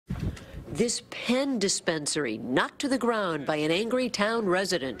This pen dispensary knocked to the ground by an angry town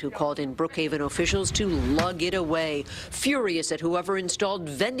resident who called in Brookhaven officials to lug it away, furious at whoever installed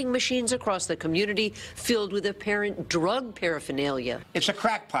vending machines across the community filled with apparent drug paraphernalia. It's a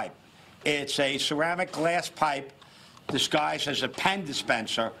crack pipe. It's a ceramic glass pipe disguised as a pen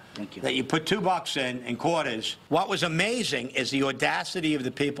dispenser that you put $2 in quarters. What was amazing is the audacity of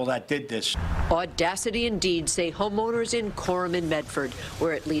the people that did this. Audacity indeed, say homeowners in Coram and Medford,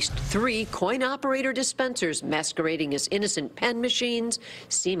 where at least 3 coin-operator dispensers masquerading as innocent pen machines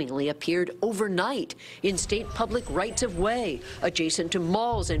seemingly appeared overnight in state public rights-of-way, adjacent to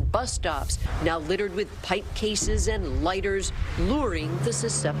malls and bus stops, now littered with pipe cases and lighters, luring the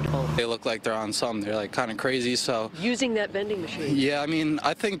susceptible. They look like they're on some. They're like kind of crazy, so. Using that vending machine. Yeah, I mean,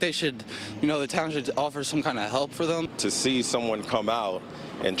 I think they should, the town should offer some kind of help for them. To see someone come out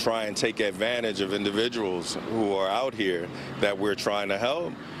and try and take advantage of individuals who are out here that we're trying to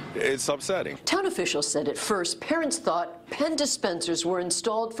help, it's upsetting. Town officials said at first parents thought pen dispensers were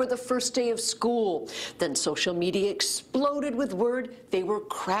installed for the first day of school. Then social media exploded with word they were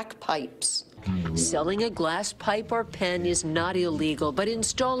crack pipes. Selling a glass pipe or pen is not illegal, but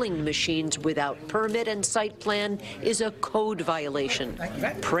installing the machines without permit and site plan is a code violation,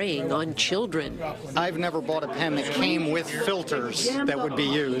 preying on children. I've never bought a pen that came with filters that would be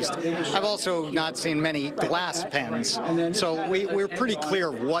used. I've also not seen many glass pens, so we're pretty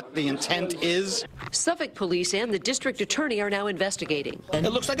clear what the intent is. Suffolk police and the district attorney are now investigating.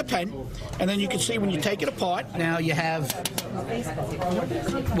 It looks like a pen, and then you can see when you take it apart, now you have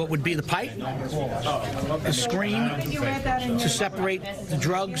what would be the pipe, the screen to separate the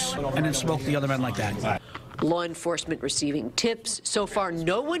drugs, and then smoke the other end like that. Law enforcement receiving tips. So far,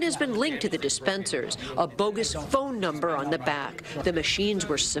 no one has been linked to the dispensers. A bogus phone number on the back. The machines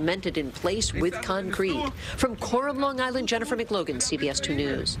were cemented in place with concrete. From Coram, Long Island, Jennifer McLogan, CBS 2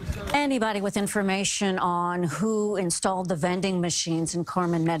 News. Anybody with information on who installed the vending machines in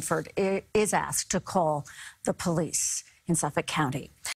Coram and Medford is asked to call the police in Suffolk County.